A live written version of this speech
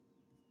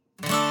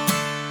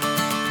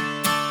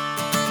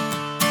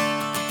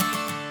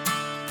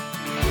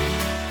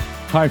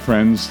Hi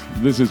friends,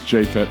 this is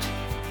Japhet.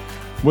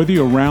 Whether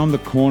you're around the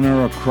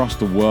corner or across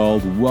the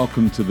world,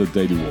 welcome to the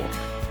Daily Walk.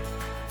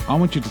 I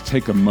want you to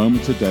take a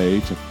moment today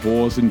to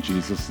pause in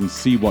Jesus and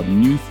see what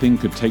new thing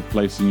could take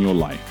place in your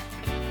life.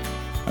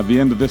 At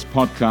the end of this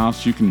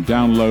podcast, you can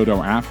download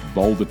our app,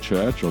 Boulder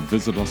Church, or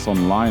visit us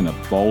online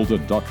at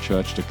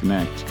boulder.church to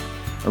connect.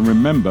 And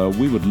remember,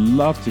 we would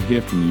love to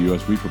hear from you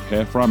as we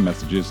prepare for our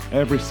messages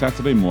every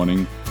Saturday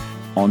morning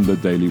on the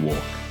Daily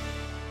Walk.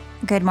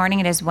 Good morning.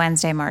 It is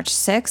Wednesday, March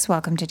 6th.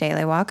 Welcome to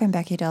Daily Walk. I'm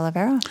Becky De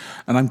Oliveira.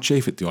 And I'm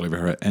Japhet De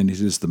Oliveira, and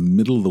it is the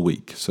middle of the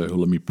week. So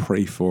let me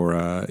pray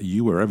for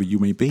you wherever you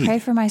may be. Pray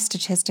for my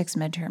statistics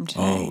midterm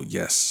today. Oh,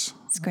 yes.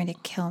 It's going to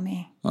kill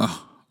me.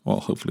 Oh, well,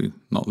 hopefully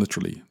not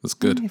literally. That's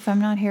good. If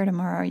I'm not here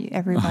tomorrow,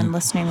 everyone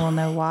listening will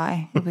know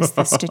why. It was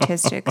the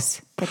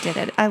statistics that did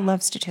it. I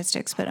love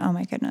statistics, but oh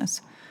my goodness.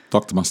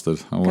 Dr.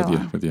 Mustard, I'm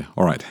with you.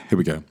 All right, here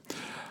we go.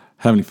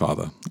 Heavenly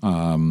Father,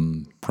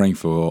 praying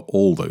for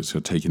all those who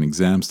are taking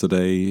exams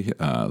today.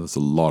 There's a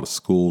lot of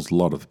schools, a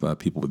lot of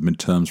people with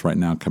midterms right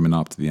now coming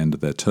up to the end of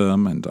their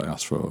term, and I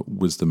ask for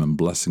wisdom and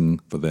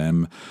blessing for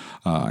them.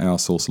 I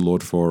ask also,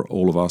 Lord, for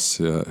all of us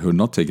who are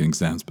not taking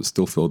exams but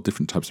still feel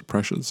different types of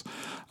pressures.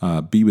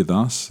 Be with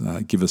us,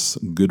 give us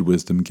good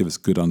wisdom, give us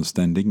good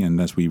understanding, and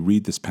as we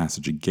read this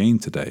passage again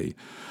today,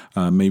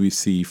 may we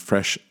see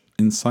fresh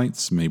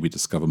insights, may we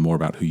discover more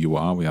about who you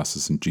are. We ask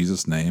this in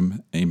Jesus'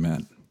 name,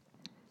 amen.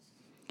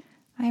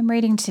 I'm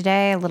reading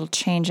today a little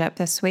change up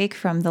this week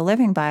from the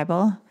Living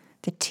Bible,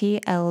 the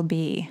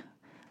TLB,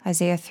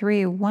 Isaiah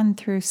 3, 1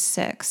 through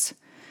 6.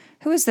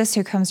 Who is this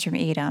who comes from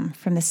Edom,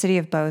 from the city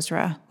of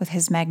Bozrah, with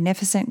his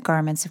magnificent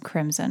garments of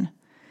crimson?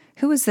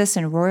 Who is this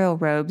in royal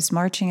robes,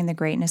 marching in the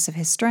greatness of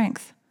his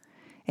strength?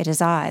 It is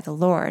I, the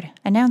Lord,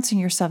 announcing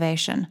your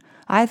salvation,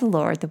 I, the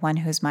Lord, the one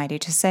who is mighty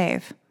to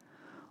save.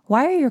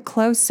 Why are your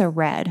clothes so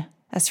red,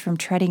 as from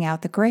treading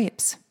out the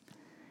grapes?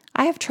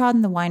 I have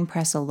trodden the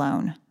winepress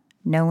alone.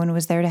 No one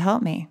was there to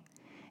help me.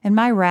 In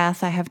my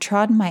wrath I have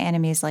trodden my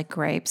enemies like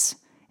grapes.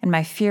 In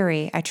my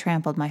fury I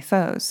trampled my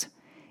foes.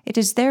 It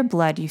is their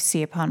blood you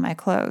see upon my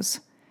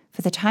clothes.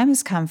 For the time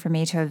has come for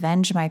me to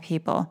avenge my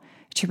people,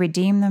 to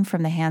redeem them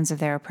from the hands of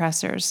their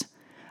oppressors.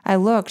 I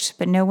looked,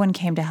 but no one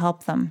came to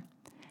help them.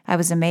 I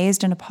was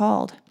amazed and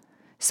appalled.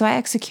 So I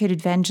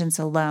executed vengeance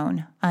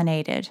alone,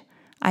 unaided.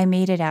 I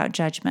meted out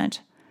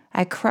judgment.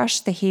 I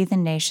crushed the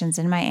heathen nations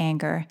in my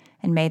anger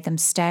and made them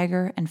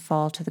stagger and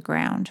fall to the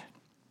ground.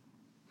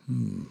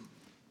 Do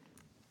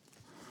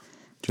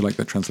you like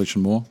that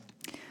translation more?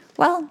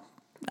 Well,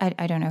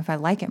 I don't know if I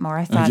like it more.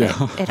 I thought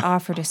it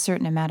offered a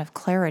certain amount of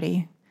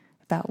clarity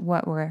about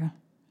what we're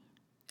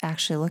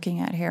actually looking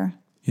at here.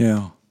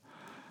 Yeah,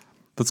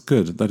 that's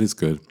good. That is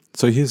good.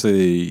 So here's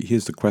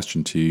the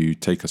question to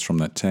take us from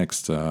that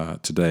text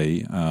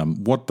today.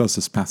 What does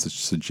this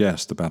passage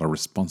suggest about our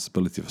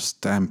responsibility of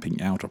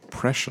stamping out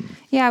oppression?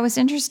 Yeah, I was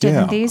interested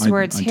in these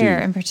words here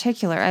in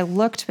particular. I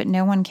looked, but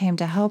no one came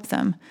to help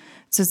them.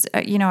 So,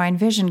 I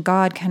envisioned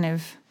God kind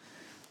of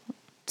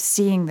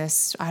seeing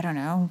this,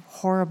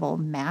 horrible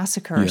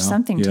massacre or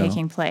something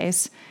taking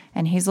place.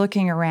 And he's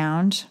looking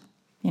around,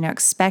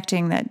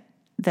 expecting that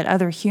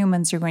other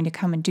humans are going to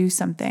come and do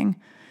something.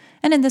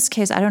 And in this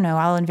case,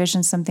 I'll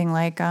envision something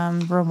like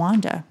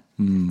Rwanda,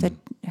 the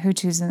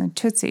Hutus and the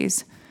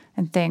Tutsis,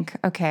 and think,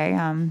 okay,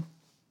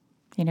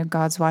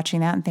 God's watching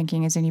that and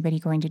thinking, is anybody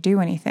going to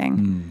do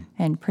anything?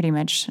 And pretty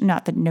much,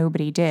 not that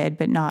nobody did,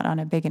 but not on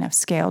a big enough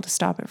scale to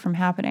stop it from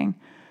happening.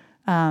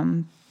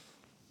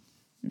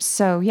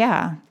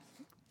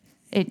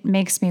 It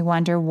makes me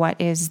wonder, what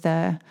is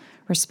the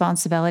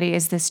responsibility?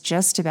 Is this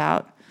just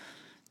about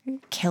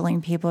killing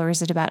people, or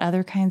is it about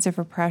other kinds of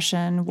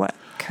oppression? What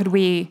could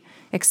we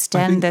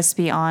extend this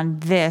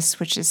beyond this,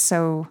 which is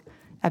so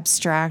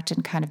abstract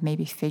and kind of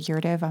maybe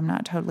figurative, I'm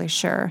not totally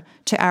sure,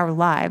 to our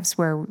lives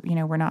where,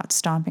 we're not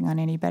stomping on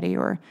anybody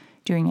or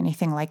doing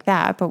anything like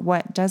that, but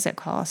what does it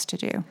call us to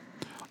do?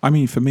 I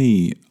mean, for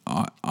me,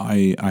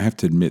 I have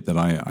to admit that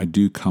I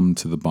do come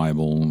to the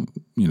Bible,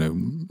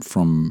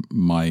 from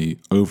my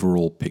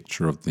overall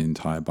picture of the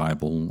entire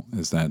Bible,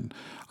 is that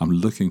I'm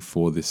looking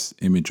for this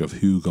image of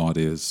who God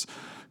is,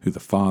 who the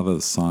Father,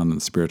 the Son, and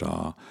the Spirit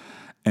are.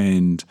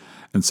 And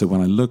so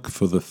when I look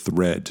for the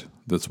thread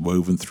that's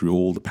woven through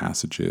all the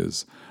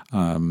passages,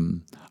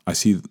 I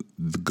see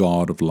the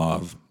God of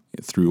love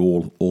through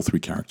all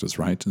three characters,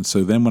 right? And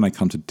so then when I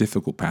come to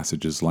difficult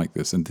passages like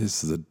this, and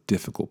this is a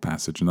difficult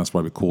passage, and that's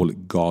why we call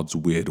it God's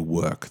Weird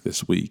Work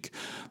this week.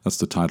 That's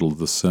the title of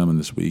the sermon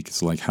this week.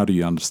 It's like, how do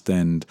you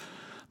understand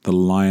the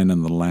lion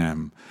and the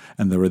lamb?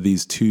 And there are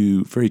these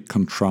two very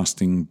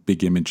contrasting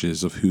big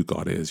images of who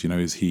God is.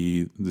 Is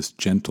he this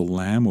gentle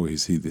lamb, or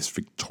is he this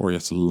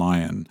victorious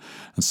lion?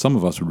 And some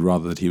of us would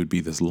rather that he would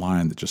be this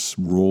lion that just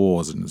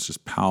roars and is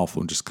just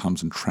powerful and just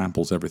comes and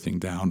tramples everything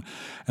down.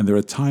 And there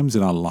are times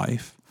in our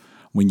life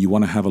when you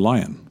want to have a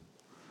lion.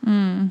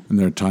 And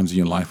there are times in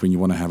your life when you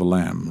want to have a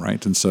lamb,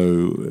 right? And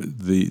so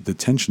the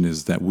tension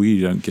is that we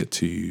don't get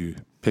to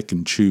pick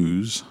and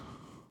choose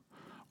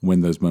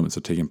when those moments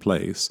are taking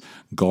place.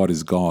 God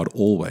is God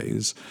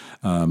always.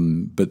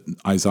 But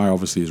Isaiah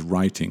obviously is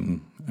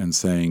writing and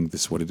saying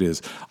this is what it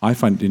is. I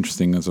find it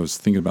interesting, as I was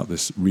thinking about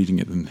this, reading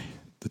it in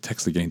the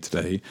text again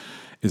today,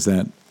 is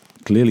that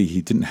clearly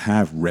he didn't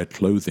have red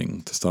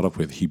clothing to start off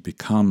with. He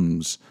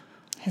becomes...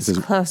 His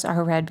clothes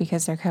are red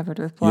because they're covered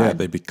with blood. Yeah,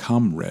 they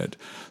become red.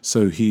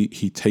 So he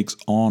takes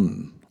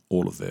on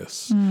all of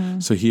this.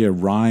 So he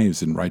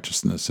arrives in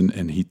righteousness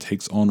and he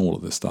takes on all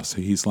of this stuff.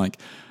 So he's like,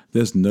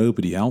 there's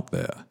nobody out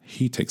there.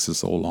 He takes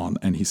us all on,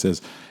 and he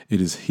says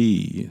it is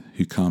he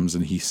who comes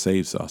and he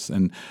saves us.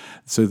 And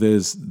so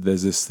there's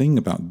this thing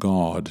about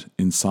God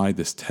inside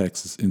this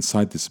text,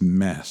 inside this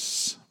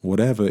mess,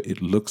 whatever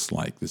it looks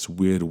like, this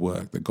weird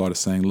work, that God is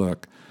saying,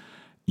 look,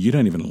 you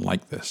don't even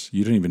like this.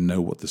 You don't even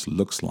know what this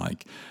looks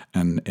like.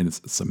 And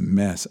it's a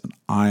mess. And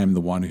I am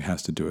the one who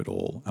has to do it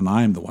all. And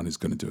I am the one who's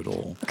going to do it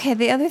all. Okay,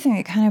 the other thing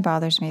that kind of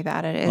bothers me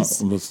about it is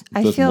There's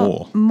I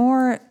feel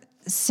more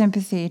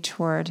sympathy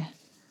toward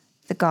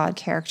the God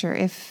character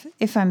if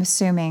I'm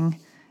assuming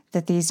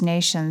that these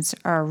nations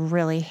are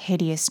really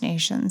hideous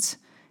nations,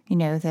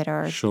 that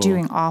are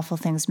doing awful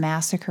things,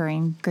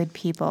 massacring good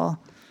people.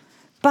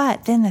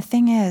 But then the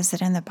thing is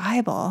that in the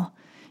Bible,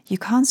 you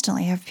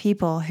constantly have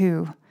people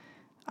who,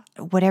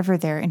 whatever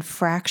their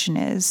infraction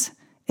is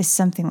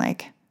something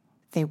like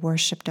they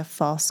worshipped a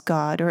false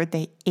god, or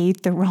they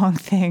ate the wrong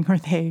thing, or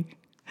they,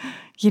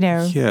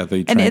 Yeah,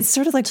 they and it's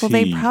sort of like, well,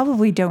 they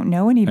probably don't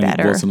know any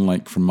better. It wasn't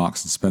like from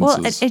Marks and Spencer's.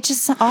 Well, it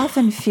just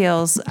often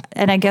feels,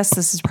 and I guess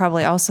this is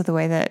probably also the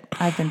way that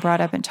I've been brought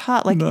up and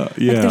taught, like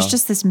there's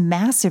just this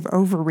massive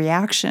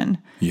overreaction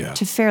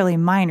to fairly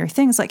minor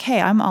things. Like,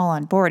 hey, I'm all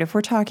on board.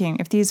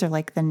 If these are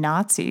like the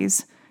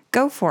Nazis,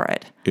 go for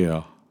it.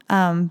 Yeah.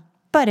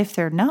 But if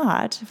they're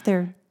not, if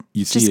they're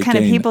just see, kind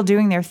of people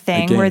doing their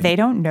thing where they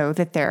don't know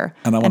that they're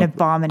an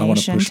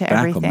abomination to everything.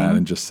 I want to push back on that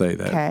and just say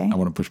that. Okay. I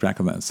want to push back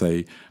on that and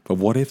say, but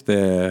what if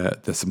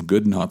there's some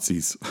good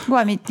Nazis? Well,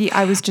 I mean,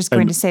 I was just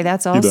going to say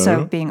that's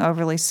also being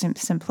overly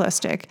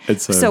simplistic.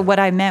 So what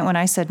I meant when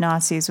I said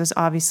Nazis was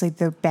obviously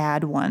the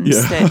bad ones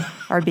that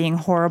are being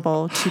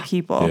horrible to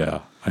people.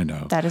 Yeah, I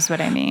know. That is what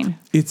I mean.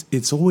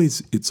 It's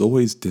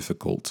always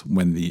difficult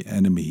when the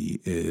enemy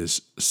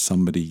is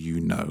somebody you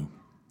know.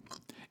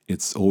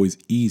 It's always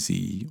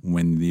easy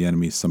when the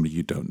enemy is somebody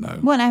you don't know.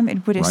 Well, I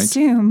would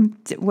assume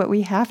what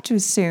we have to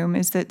assume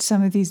is that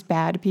some of these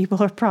bad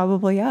people are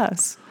probably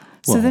us.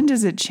 So then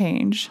does it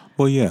change?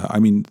 Well, yeah. I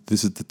mean,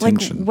 this is the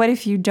tension. Like, what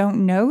if you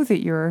don't know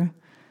that you're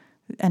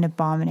an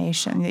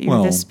abomination, that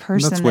you're this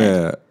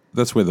person?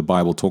 That's where the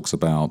Bible talks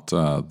about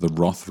the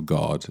wrath of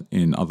God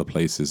in other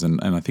places.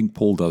 And I think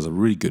Paul does a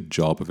really good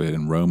job of it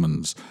in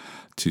Romans,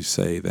 to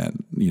say that,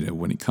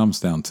 when it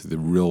comes down to the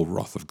real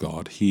wrath of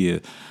God,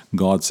 here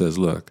God says,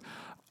 look,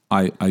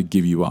 I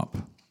give you up.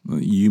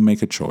 You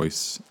make a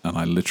choice, and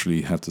I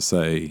literally have to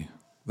say,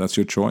 that's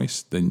your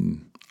choice,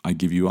 then I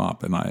give you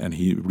up. And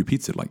he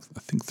repeats it like, I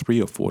think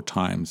 3 or 4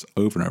 times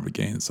over and over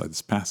again inside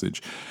this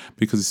passage,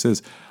 because he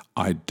says,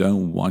 I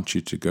don't want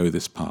you to go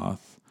this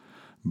path,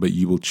 but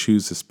you will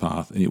choose this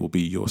path, and it will be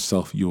your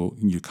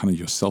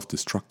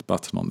self-destruct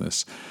button on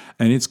this.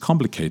 And it's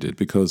complicated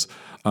because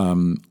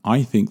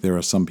I think there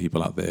are some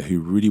people out there who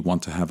really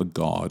want to have a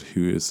God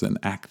who is an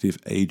active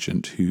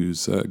agent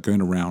who's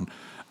going around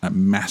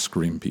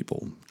massacring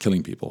people,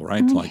 killing people,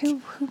 right?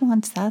 Who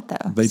wants that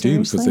though? They do,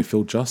 because they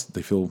feel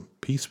they feel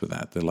peace with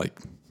that. They're like,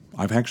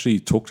 I've actually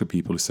talked to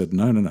people who said,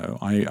 no,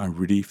 I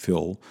really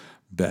feel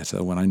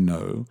better when I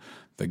know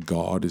that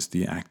God is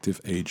the active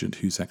agent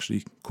who's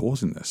actually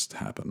causing this to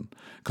happen,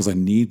 because I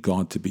need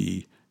God to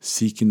be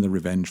seeking the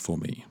revenge for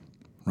me,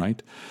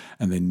 right?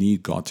 And they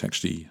need God to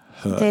actually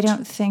hurt. They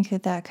don't think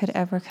that could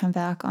ever come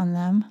back on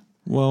them?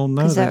 Well,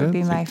 no, because that would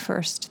be my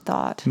first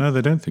thought. No,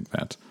 they don't think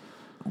that.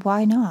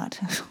 Why not?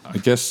 I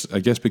guess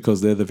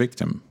because they're the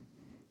victim.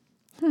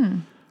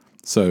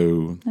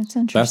 So that's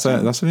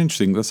interesting.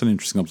 That's an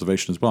interesting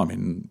observation as well. I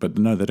mean, but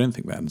no, they don't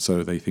think that, and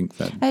so they think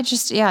that. I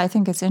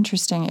think it's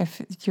interesting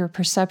if your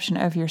perception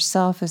of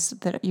yourself is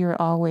that you're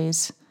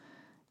always,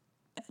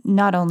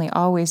 not only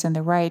always in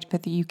the right,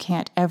 but that you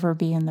can't ever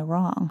be in the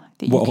wrong.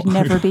 That you can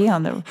never be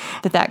on the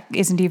that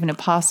isn't even a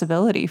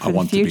possibility for the future. I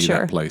want to be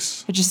that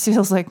place. It just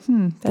feels like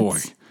boy,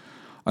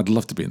 I'd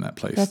love to be in that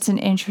place. That's an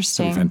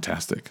interesting. It'd be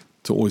fantastic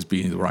to always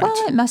be in the right.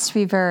 Well, it must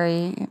be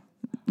very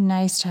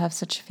nice to have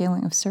such a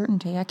feeling of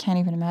certainty. I can't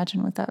even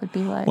imagine what that would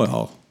be like.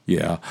 Well,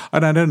 yeah.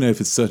 And I don't know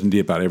if it's certainty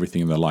about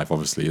everything in their life,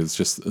 obviously. It's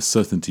just a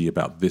certainty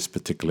about this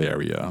particular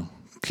area,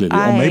 clearly.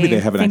 Or maybe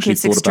they haven't actually thought about... I think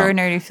it's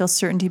extraordinary to feel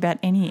certainty about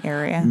any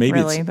area,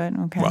 really, but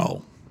okay.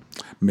 Well,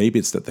 maybe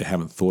it's that they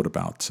haven't thought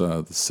about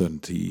the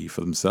certainty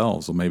for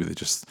themselves, or maybe they're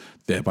just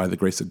there by the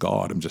grace of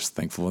God. I'm just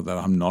thankful that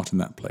I'm not in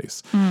that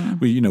place.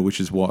 Which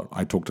is what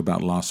I talked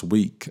about last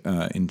week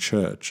in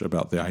church,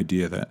 about the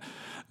idea that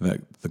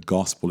the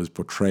gospel is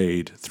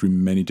portrayed through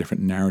many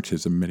different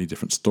narratives and many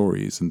different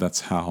stories. And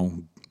that's how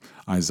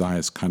Isaiah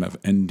is kind of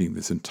ending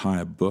this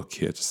entire book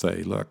here, to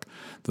say, look,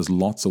 there's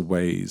lots of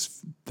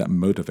ways that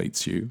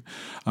motivates you,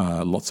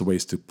 lots of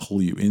ways to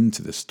pull you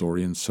into this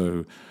story. And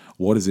so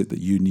What is it that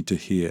you need to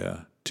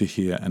hear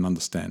and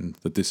understand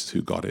that this is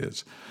who God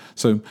is?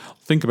 So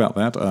think about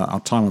that. Our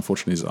time,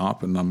 unfortunately, is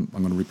up, and I'm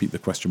going to repeat the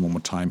question one more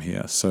time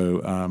here.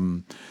 So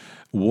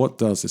what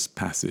does this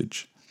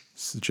passage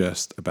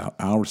suggest about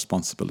our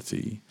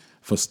responsibility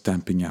for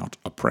stamping out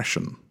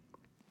oppression?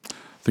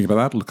 Think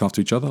about that, look after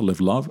each other,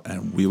 live love,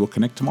 and we will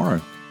connect tomorrow.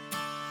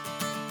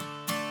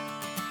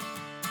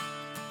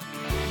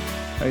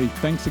 Hey,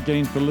 thanks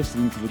again for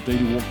listening to the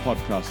Daily Walk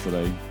podcast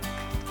today.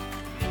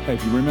 Hey,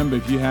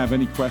 if you have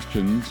any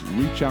questions,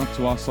 reach out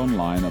to us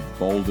online at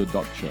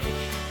boulder.church.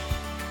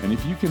 And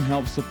if you can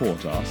help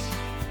support us,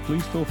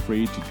 please feel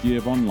free to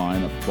give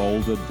online at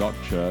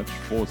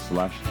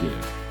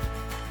boulder.church/give.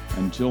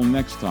 Until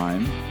next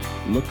time,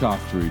 look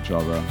after each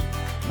other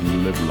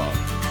and live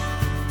love.